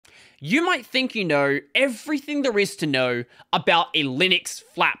You might think you know everything there is to know about a Linux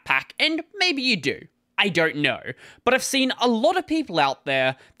Flatpak, and maybe you do. I don't know. But I've seen a lot of people out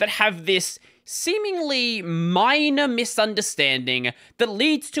there that have this seemingly minor misunderstanding that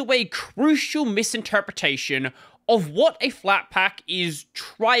leads to a crucial misinterpretation of what a Flatpak is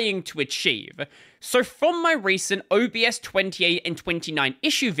trying to achieve. So from my recent OBS 28 and 29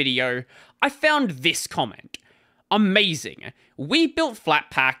 issue video, I found this comment. Amazing. We built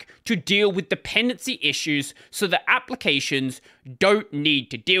Flatpak to deal with dependency issues so that applications don't need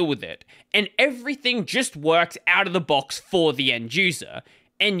to deal with it, and everything just works out of the box for the end user.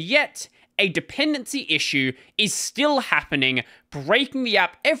 And yet, a dependency issue is still happening, breaking the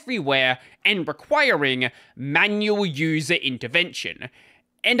app everywhere and requiring manual user intervention.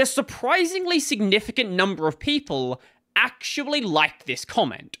 And a surprisingly significant number of people actually liked this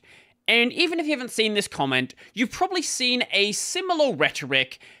comment. And even if you haven't seen this comment, you've probably seen a similar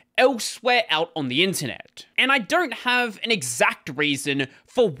rhetoric elsewhere out on the internet. And I don't have an exact reason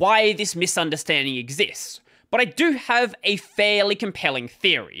for why this misunderstanding exists, but I do have a fairly compelling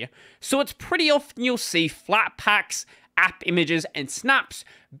theory. So it's pretty often you'll see Flatpaks, app images, and snaps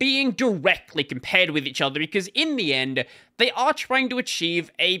being directly compared with each other because in the end, they are trying to achieve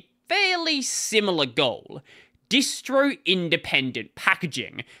a fairly similar goal. Distro-independent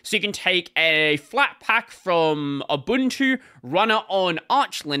packaging. So you can take a Flatpak from Ubuntu, run it on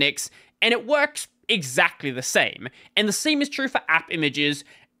Arch Linux, and it works exactly the same. And the same is true for app images,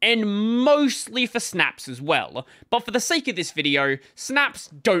 and mostly for snaps as well. But for the sake of this video, snaps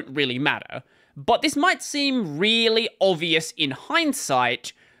don't really matter. But this might seem really obvious in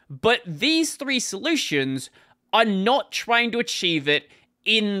hindsight, but these three solutions are not trying to achieve it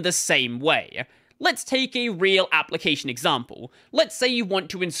in the same way. Let's take a real application example. Let's say you want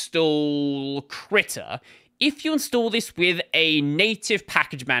to install Critter. If you install this with a native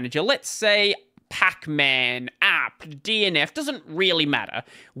package manager, let's say Pacman, app, DNF, doesn't really matter.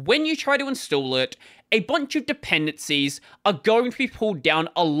 When you try to install it, a bunch of dependencies are going to be pulled down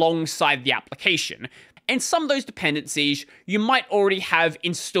alongside the application. And some of those dependencies you might already have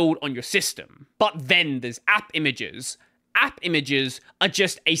installed on your system. But then there's app images. App images are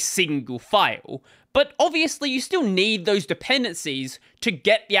just a single file, but obviously you still need those dependencies to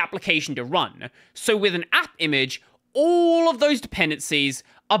get the application to run. So with an app image, all of those dependencies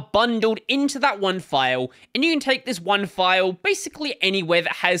are bundled into that one file, and you can take this one file basically anywhere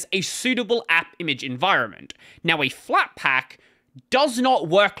that has a suitable app image environment. Now a Flatpak does not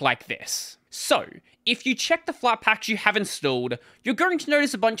work like this. So, if you check the Flatpaks you have installed, you're going to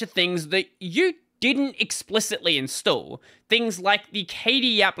notice a bunch of things that you didn't explicitly install. Things like the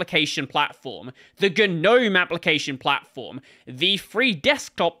KDE application platform, the GNOME application platform, the free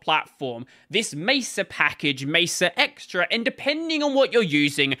desktop platform, this Mesa package, Mesa Extra, and depending on what you're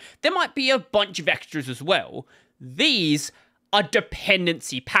using, there might be a bunch of extras as well. These are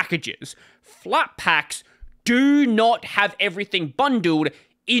dependency packages. Flatpaks do not have everything bundled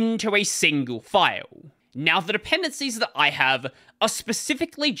into a single file. Now, the dependencies that I have are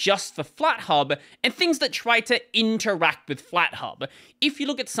specifically just for FlatHub and things that try to interact with FlatHub. If you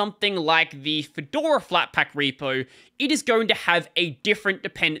look at something like the Fedora Flatpak repo, it is going to have a different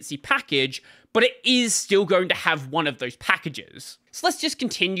dependency package, but it is still going to have one of those packages. So let's just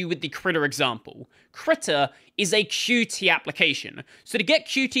continue with the Critter example. Critter is a Qt application. So to get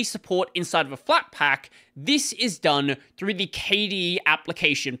Qt support inside of a Flatpak, this is done through the KDE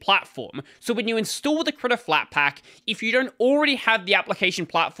application platform. So when you install the Critter Flatpak, if you don't already have the application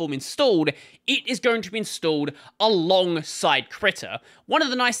platform installed, it is going to be installed alongside Critter. One of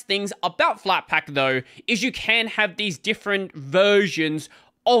the nice things about Flatpak though, is you can have these different versions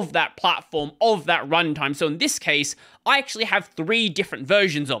of that platform, of that runtime. So in this case, I actually have 3 different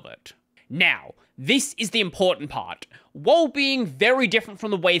versions of it. Now, this is the important part. While being very different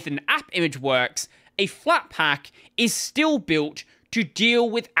from the way that an app image works, a Flatpak is still built to deal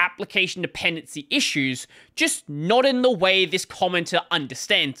with application dependency issues, just not in the way this commenter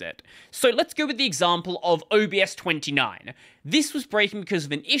understands it. So let's go with the example of OBS 29. This was breaking because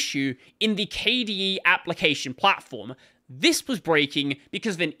of an issue in the KDE application platform. This was breaking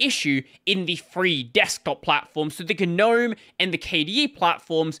because of an issue in the free desktop platform, so the GNOME and the KDE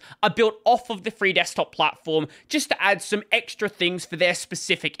platforms are built off of the free desktop platform just to add some extra things for their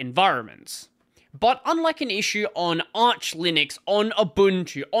specific environments. But unlike an issue on Arch Linux, on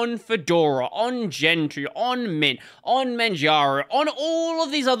Ubuntu, on Fedora, on Gentoo, on Mint, on Manjaro, on all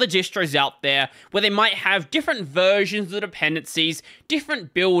of these other distros out there, where they might have different versions of the dependencies,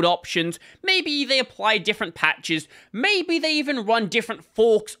 different build options, maybe they apply different patches, maybe they even run different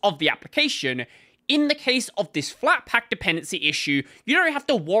forks of the application, In the case of this Flatpak dependency issue, you don't have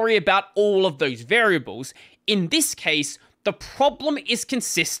to worry about all of those variables. In this case, the problem is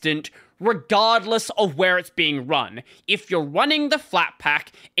consistent regardless of where it's being run. If you're running the Flatpak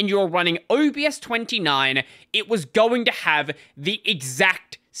and you're running OBS 29, it was going to have the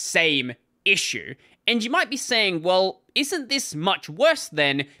exact same issue. And you might be saying, well, isn't this much worse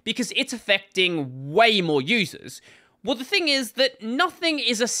then, because it's affecting way more users? Well, the thing is that nothing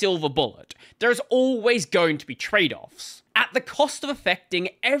is a silver bullet. There's always going to be trade-offs. At the cost of affecting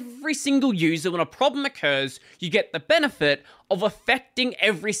every single user when a problem occurs, you get the benefit of affecting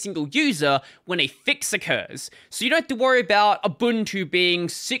every single user when a fix occurs. So you don't have to worry about Ubuntu being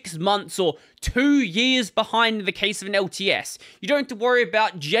 6 months or 2 years behind in the case of an LTS. You don't have to worry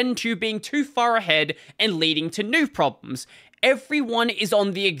about Gen 2 being too far ahead and leading to new problems. Everyone is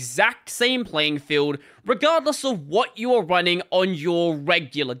on the exact same playing field, regardless of what you are running on your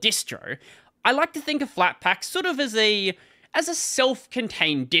regular distro. I like to think of Flatpak sort of as a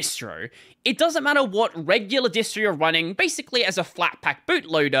self-contained distro. It doesn't matter what regular distro you're running, basically as a Flatpak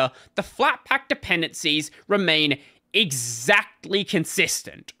bootloader, the Flatpak dependencies remain exactly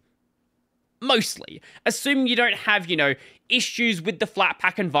consistent. Mostly. Assuming you don't have, issues with the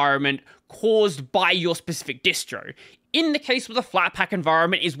Flatpak environment caused by your specific distro. In the case where the Flatpak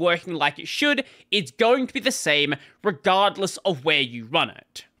environment is working like it should, it's going to be the same regardless of where you run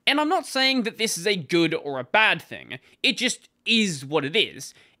it. And I'm not saying that this is a good or a bad thing, it just is what it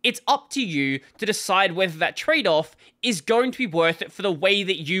is. It's up to you to decide whether that trade-off is going to be worth it for the way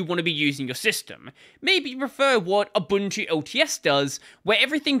that you want to be using your system. Maybe you prefer what Ubuntu LTS does, where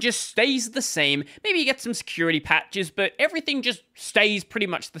everything just stays the same. Maybe you get some security patches, but everything just stays pretty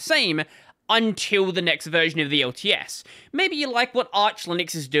much the same until the next version of the LTS. Maybe you like what Arch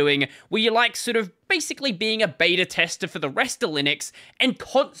Linux is doing, where you like sort of basically being a beta tester for the rest of Linux and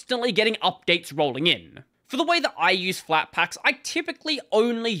constantly getting updates rolling in. For the way that I use Flatpaks, I typically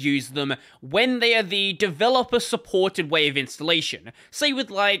only use them when they are the developer-supported way of installation. Say with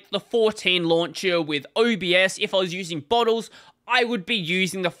like the 14 launcher with OBS, if I was using bottles, I would be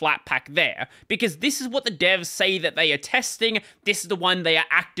using the Flatpak there, because this is what the devs say that they are testing, this is the one they are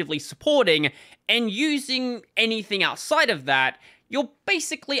actively supporting, and using anything outside of that, you're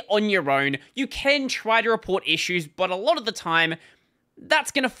basically on your own. You can try to report issues, but a lot of the time,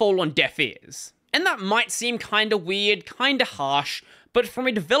 that's going to fall on deaf ears. And that might seem kinda weird, kinda harsh, but from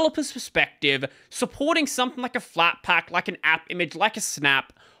a developer's perspective, supporting something like a Flatpak, like an app image, like a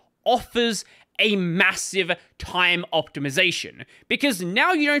snap, offers a massive time optimization. Because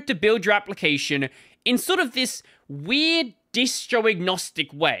now you don't have to build your application in sort of this weird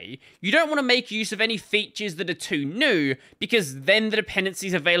distro-agnostic way. You don't want to make use of any features that are too new, because then the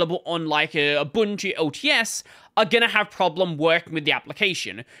dependencies available on like a Ubuntu LTS are going to have problem working with the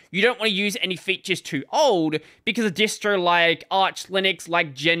application. You don't want to use any features too old, because a distro like Arch Linux,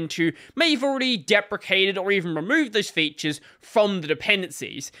 like Gen 2, may have already deprecated or even removed those features from the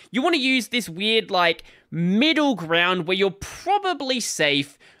dependencies. You want to use this weird like middle ground where you're probably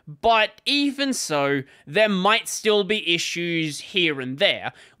safe, but even so, there might still be issues here and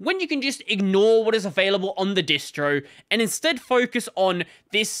there, when you can just ignore what is available on the distro and instead focus on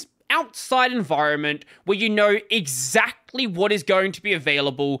this outside environment where you know exactly what is going to be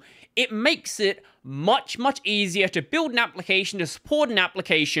available. It makes it much easier to build an application, to support an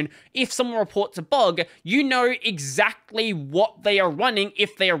application. If someone reports a bug, you know exactly what they are running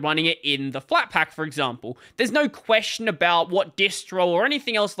if they are running it in the Flatpak, for example. There's no question about what distro or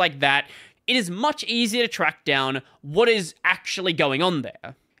anything else like that. It is much easier to track down what is actually going on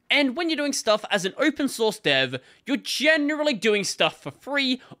there. And when you're doing stuff as an open source dev, you're generally doing stuff for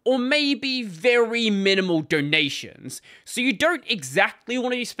free or maybe very minimal donations. So you don't exactly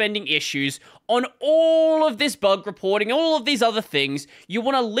want to be spending issues on all of this bug reporting, all of these other things. You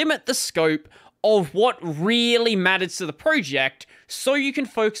want to limit the scope of what really matters to the project so you can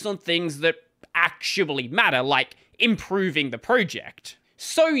focus on things that actually matter, like improving the project.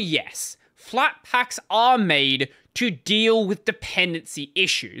 So yes, Flatpaks are made to deal with dependency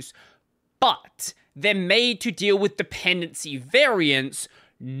issues, but they're made to deal with dependency variants,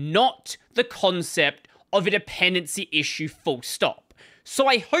 not the concept of a dependency issue full stop. So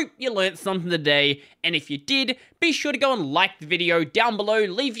I hope you learned something today, and if you did, be sure to go and like the video down below,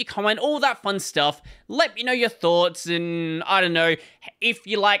 leave your comment, all that fun stuff. Let me know your thoughts, and I don't know, if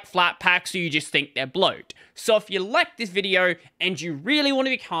you like Flatpaks or you just think they're bloat. So if you like this video and you really want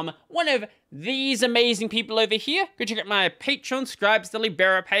to become one of these amazing people over here, go check out my Patreon, Scribes, Daily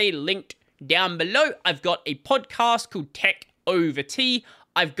Bearer Pay, linked down below. I've got a podcast called Tech Over Tea.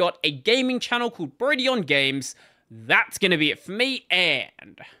 I've got a gaming channel called Brodie on Games. That's going to be it for me,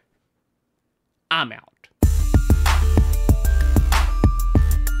 and I'm out.